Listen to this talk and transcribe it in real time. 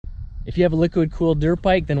If you have a liquid cooled dirt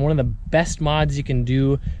bike, then one of the best mods you can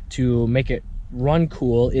do to make it run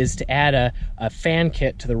cool is to add a fan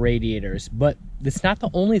kit to the radiators. But it's not the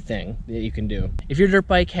only thing that you can do. If your dirt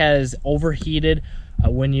bike has overheated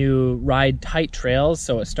when you ride tight trails,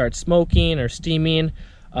 so it starts smoking or steaming,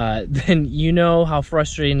 then you know how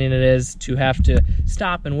frustrating it is to have to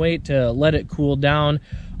stop and wait to let it cool down.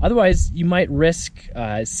 Otherwise, you might risk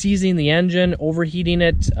seizing the engine, overheating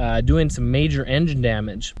it, doing some major engine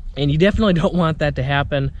damage. And you definitely don't want that to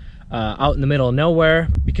happen out in the middle of nowhere,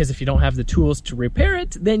 because if you don't have the tools to repair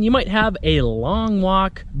it, then you might have a long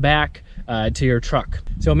walk back to your truck.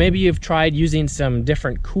 So maybe you've tried using some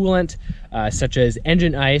different coolant, such as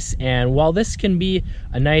engine ice, and while this can be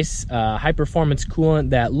a nice high-performance coolant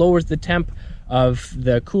that lowers the temp of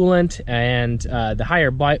the coolant, and the higher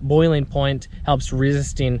boiling point helps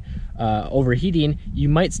resisting overheating, you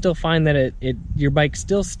might still find that your bike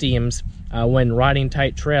still steams when riding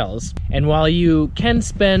tight trails. And while you can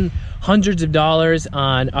spend hundreds of dollars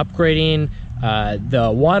on upgrading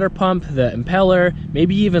the water pump, the impeller,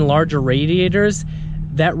 maybe even larger radiators,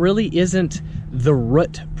 that really isn't the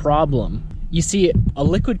root problem. You see, a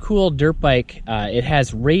liquid cooled dirt bike, it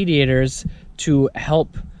has radiators to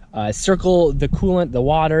help circle the coolant, the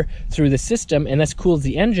water, through the system, and this cools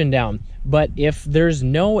the engine down. But if there's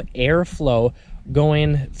no airflow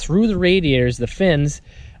going through the radiators, the fins,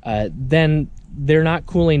 then they're not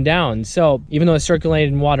cooling down. So even though the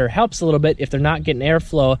circulating water helps a little bit, if they're not getting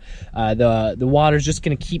airflow, the water's just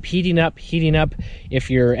going to keep heating up. If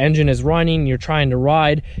your engine is running, you're trying to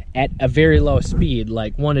ride at a very low speed,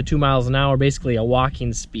 like 1 to 2 miles an hour, basically a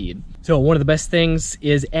walking speed. So one of the best things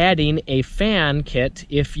is adding a fan kit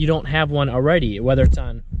if you don't have one already, whether it's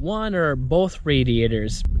on one or both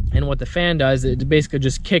radiators. And what the fan does, it basically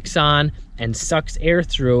just kicks on and sucks air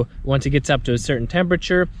through once it gets up to a certain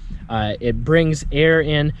temperature. It brings air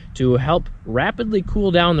in to help rapidly cool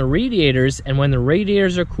down the radiators, and when the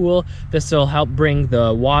radiators are cool, this will help bring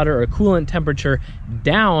the water or coolant temperature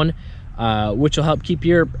down, which will help keep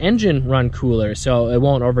your engine run cooler, so it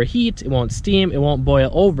won't overheat, it won't steam, it won't boil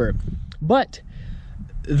over. But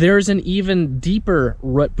there's an even deeper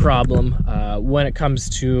root problem when it comes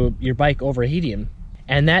to your bike overheating,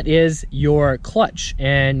 and that is your clutch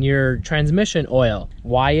and your transmission oil.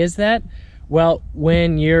 Why is that? Well,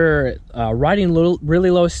 when you're riding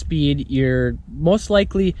really low speed, you're most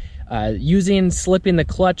likely slipping the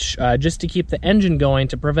clutch just to keep the engine going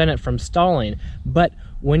to prevent it from stalling. But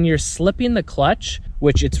when you're slipping the clutch,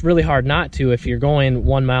 which it's really hard not to if you're going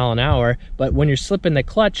 1 mile an hour, but when you're slipping the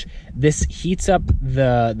clutch, this heats up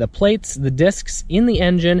the plates, the discs in the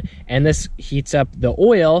engine, and this heats up the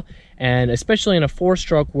oil. And especially in a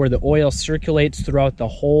 4-stroke where the oil circulates throughout the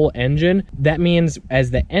whole engine, that means as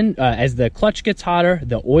the clutch gets hotter,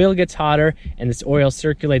 the oil gets hotter, and this oil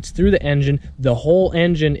circulates through the engine, the whole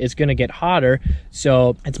engine is going to get hotter,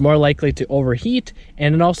 so it's more likely to overheat,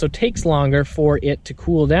 and it also takes longer for it to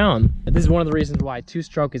cool down. This is one of the reasons why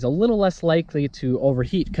 2-stroke is a little less likely to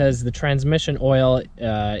overheat, because the transmission oil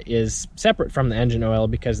is separate from the engine oil,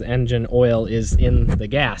 because the engine oil is in the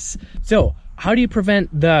gas. So how do you prevent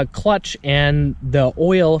the clutch and the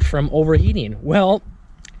oil from overheating? Well,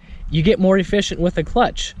 you get more efficient with the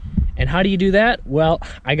clutch. And how do you do that? Well,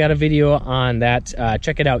 I got a video on that.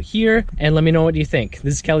 Check it out here and let me know what you think.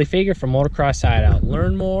 This is Kelly Fager from Motocross Hideout.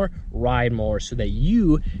 Learn more, ride more, so that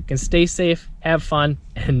you can stay safe, have fun,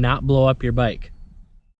 and not blow up your bike.